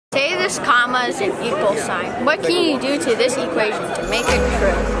Say this comma is an equal sign. What can you do to this equation to make it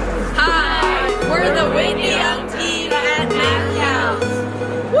true? Hi, we're the Windy Young team at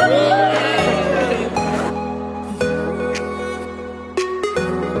Mathcounts. Woo!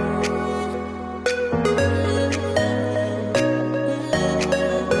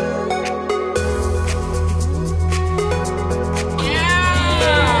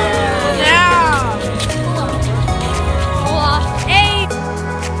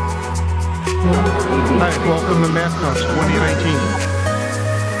 Hi, welcome to Mathcounts 2019.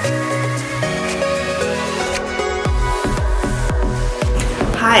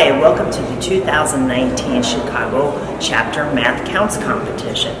 Hi, welcome to the 2019 Chicago Chapter Mathcounts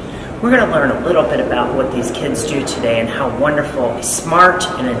competition. We're going to learn a little bit about what these kids do today and how wonderful, smart,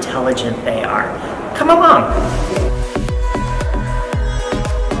 and intelligent they are. Come along.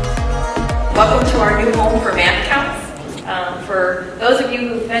 Welcome to our new home for Mathcounts. For those of you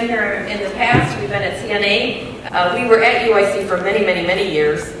who've been here in the past, we've been at CNA. We were at UIC for many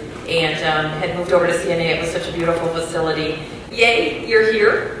years and had moved over to CNA. It was such a beautiful facility. Yay, you're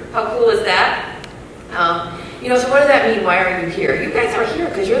here. How cool is that? So what does that mean? Why are you here? You guys are here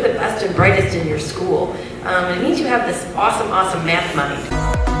because you're the best and brightest in your school. It means you have this awesome math mind.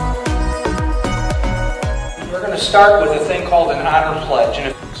 We're going to start with a thing called an honor pledge.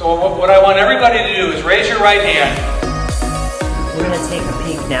 And so what I want everybody to do is raise your right hand. We're going to take a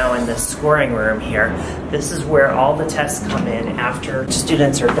peek now in the scoring room here. This is where all the tests come in after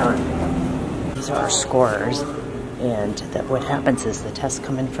students are done. These are our scorers, and what happens is the tests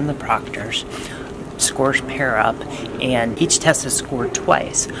come in from the proctors, scores pair up, and each test is scored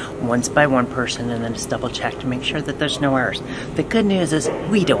twice, once by one person and then it's double checked to make sure that there's no errors. The good news is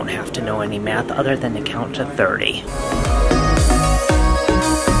we don't have to know any math other than to count to 30.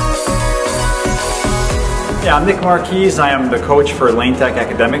 Yeah, I'm Nick Marquez. I am the coach for Lane Tech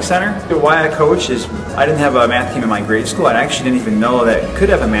Academic Center. Why I coach is I didn't have a math team in my grade school. I actually didn't even know that you could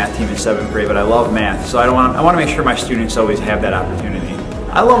have a math team in 7th grade, but I love math. So I want to make sure my students always have that opportunity.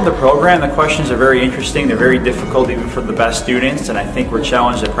 I love the program. The questions are very interesting. They're very difficult even for the best students, and I think we're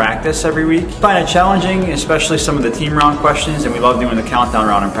challenged at practice every week. I find it challenging, especially some of the team round questions, and we love doing the countdown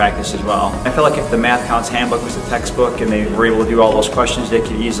round in practice as well. I feel like if the Mathcounts handbook was a textbook and they were able to do all those questions, they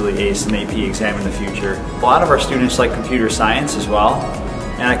could easily ace an AP exam in the future. A lot of our students like computer science as well,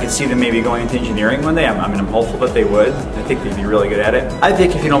 and I could see them maybe going into engineering one day. I'm hopeful that they would. I think they'd be really good at it. I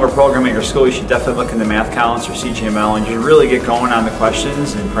think if you don't have a program at your school, you should definitely look into Mathcounts or CGML and just really get going on the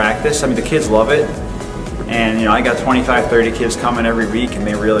questions and practice. I mean, the kids love it. And I got 25, 30 kids coming every week and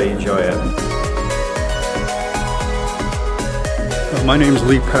they really enjoy it. My name is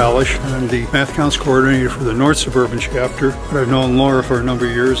Lee Palish. I'm the Mathcounts coordinator for the North Suburban Chapter. But I've known Laura for a number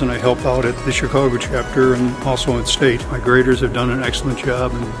of years and I help out at the Chicago Chapter and also in state. My graders have done an excellent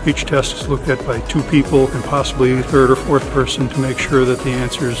job and each test is looked at by 2 people and possibly a 3rd or 4th person to make sure that the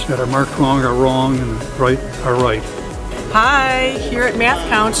answers that are marked wrong are wrong and right are right. Hi, here at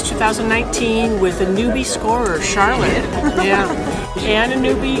Mathcounts 2019 with a newbie scorer, Charlotte. Yeah, and a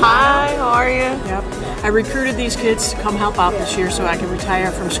newbie. Hi, how are you? Yep. I recruited these kids to come help out this year so I can retire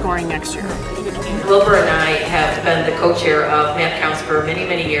from scoring next year. Wilbur and I have been the co-chair of Mathcounts for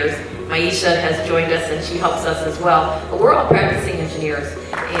many years. Maisha has joined us and she helps us as well. But we're all practicing engineers.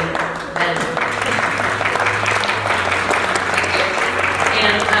 And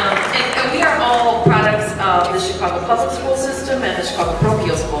we are all products of the Chicago Public School System and the Chicago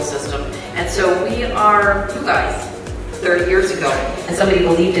Parochial School System. And so we are you guys 30 years ago. And somebody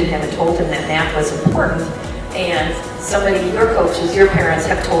believed in him and told him that math was important. And somebody, your coaches, your parents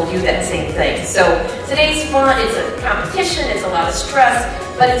have told you that same thing. So today's fun, it's a competition, it's a lot of stress,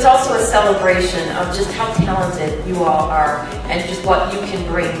 but it's also a celebration of just how talented you all are and just what you can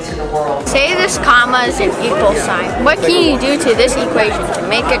bring to the world. Say this comma is an equal sign. What can you do to this equation to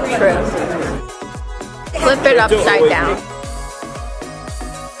make it true? Flip it upside down.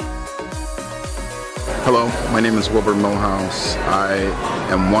 Hello, my name is Wilbur Milhouse. I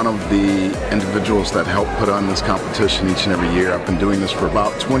am one of the individuals that help put on this competition each and every year. I've been doing this for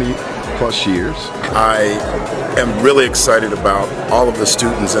about 20 plus years. I am really excited about all of the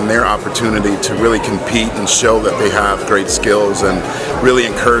students and their opportunity to really compete and show that they have great skills and really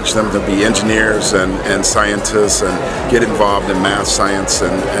encourage them to be engineers and scientists and get involved in math, science,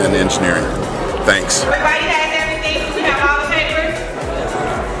 and engineering. Thanks. Everybody has everything? Do we have all the papers?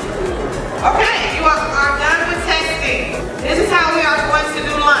 Okay. This is how we are going to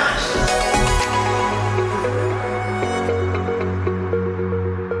do lunch.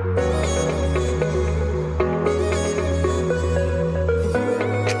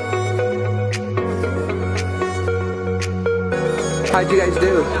 Hi, How'd you guys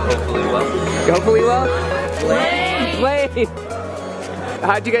do? Hopefully well. Hopefully well? Play!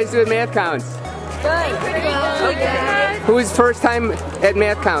 How'd you guys do at Mathcounts? Good. Pretty good. Who's first time at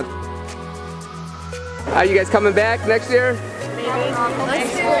Mathcounts? Are you guys coming back next year?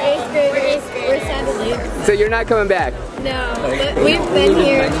 Next year we're 8th graders. We're 7th. So you're not coming back? No, but we've been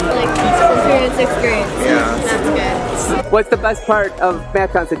here like since we were in 6th grade. So that's good. What's the best part of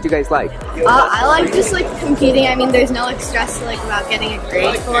Mathcounts that you guys like? I like just like competing. I mean, there's no like stress like about getting a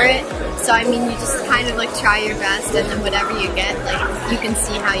grade for it. So I mean, you just kind of like try your best, and then whatever you get, like you can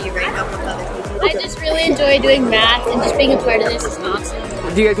see how you rank up with other people. I just really enjoy doing math, and just being a part of this is awesome.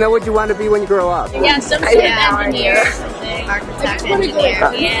 Do you guys know what you want to be when you grow up? Yeah, some sort of engineer or something. Architect,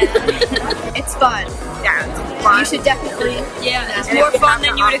 engineer. Yeah. It's fun. Yeah, it's fun. You should definitely. Yeah, it's more fun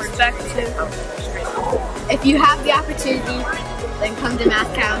than you would expect to. If you have the opportunity, then come to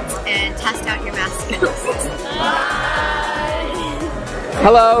Mathcounts and test out your math skills.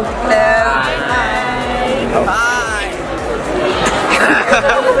 Hello.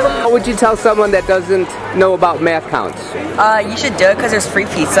 What would you tell someone that doesn't know about Mathcounts? You should do it because there's free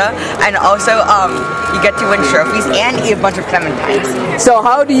pizza, and also you get to win trophies and eat a bunch of clementines. So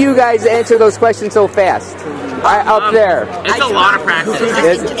how do you guys answer those questions so fast? Up there. It's a lot of practice.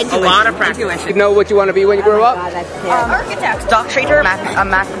 It's a lot of practice. You know what you want to be when you grow up? Architect, stock trader, back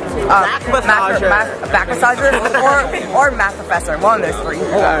massager, or math professor. One of those three.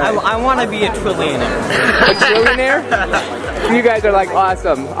 I want to be a trillionaire. A trillionaire? You guys are like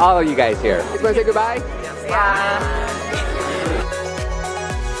awesome. All of you guys here. You want to say goodbye? Yeah.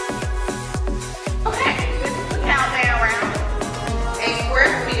 Okay, this is the countdown round. A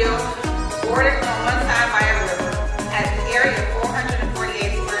square field bordered on one side by a river has an area of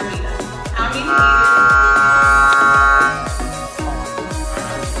 448 square meters. How many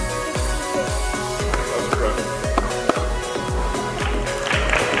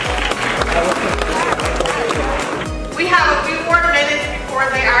We have a few more minutes before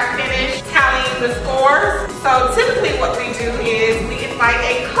they are finished tallying the scores. So typically what we do is we invite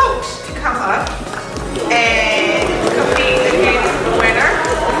a coach to come up and compete against the winner.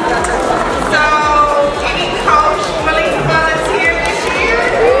 So any coach willing to volunteer this year?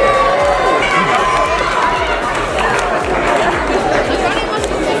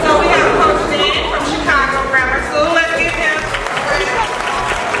 So we have Coach Dan from Chicago Grammar School. Let's give him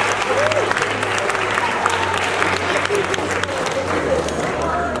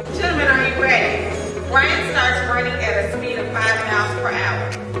Gentlemen, are you ready? Brian starts running at a speed of 5 miles per hour.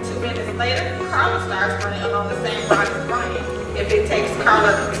 2 minutes later, Carla starts running along the same route as Brian. If it takes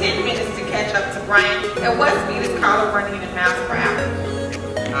Carla 10 minutes to catch up to Brian, at what speed is Carla running in miles per hour?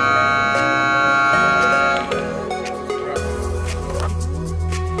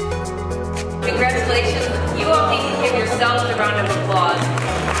 Congratulations. You all need to give yourselves a round of applause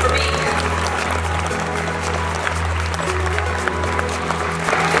for being here.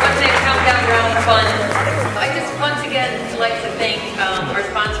 What's that countdown round fun? I just once again like to thank our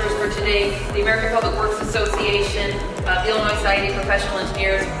sponsors for today, the American Public Works Association, the Illinois Society of Professional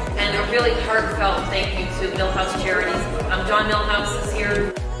Engineers, and a really heartfelt thank you to Milhouse Charities. John Milhouse is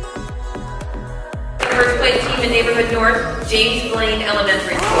here. The first place team in Neighborhood North, James Blaine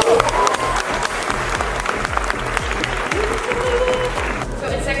Elementary School. So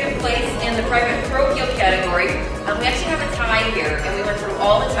in second place in the private parochial category, we actually have a tie here, and we went through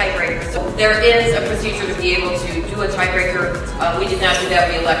all the tiebreakers. So there is a procedure to be able to do a tiebreaker. We did not do that.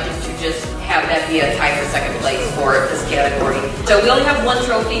 We elected to just have that be a tie for second place for this category. So we only have one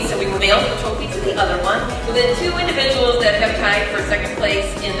trophy, so we will mail the trophy to the other one. So the two individuals that have tied for second place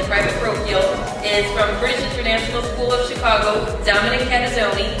in the private parochial is from British International School of Chicago, Dominic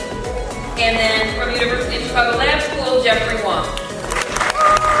Catazzoni, and then from University of Chicago Lab School, Jeffrey Wong.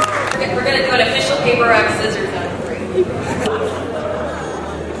 We're going to do an official paper, rock, scissors on 3.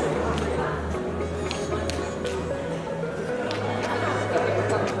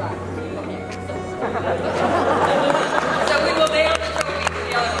 So we will mail the trophy to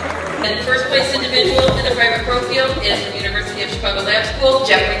the other one. And the first place individual in the private parochial is from University of Chicago Lab School,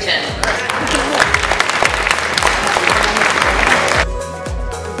 Jeffrey Chen.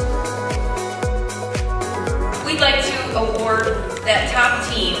 We'd like to award that top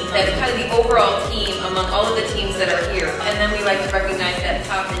team, that's kind of the overall team among all of the teams that are here. And then we like to recognize that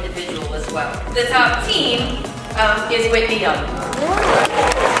top individual as well. The top team is Whitney Young.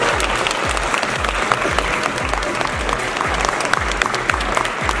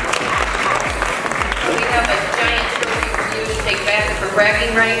 We have a giant trophy for you to take back for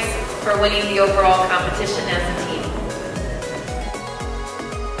bragging rights for winning the overall competition as a team.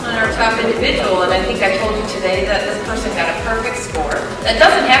 On our top individual, and I think I told you today that this person got a perfect score. That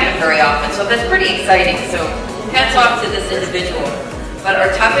doesn't happen very often, so that's pretty exciting. So hats off to this individual. But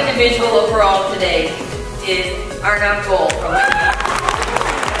our top individual overall today is Arnav Gold from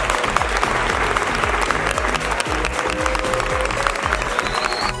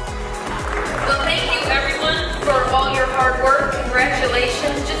So thank you everyone for all your hard work.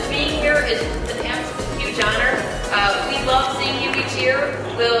 Congratulations. Just being here is an absolute huge honor. We love seeing you each year.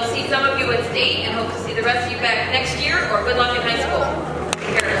 We'll see some of you at state and hope to see the rest of you back next year, or good luck in high school.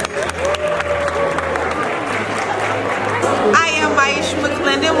 I am Maisha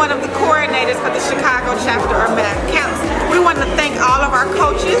McClendon, one of the coordinators for the Chicago chapter of Mathcounts. We want to thank all of our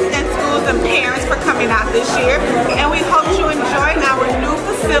coaches and schools and parents for coming out this year, and we hope you enjoy our new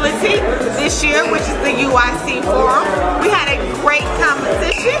facility this year, which is the UIC Forum. We had a great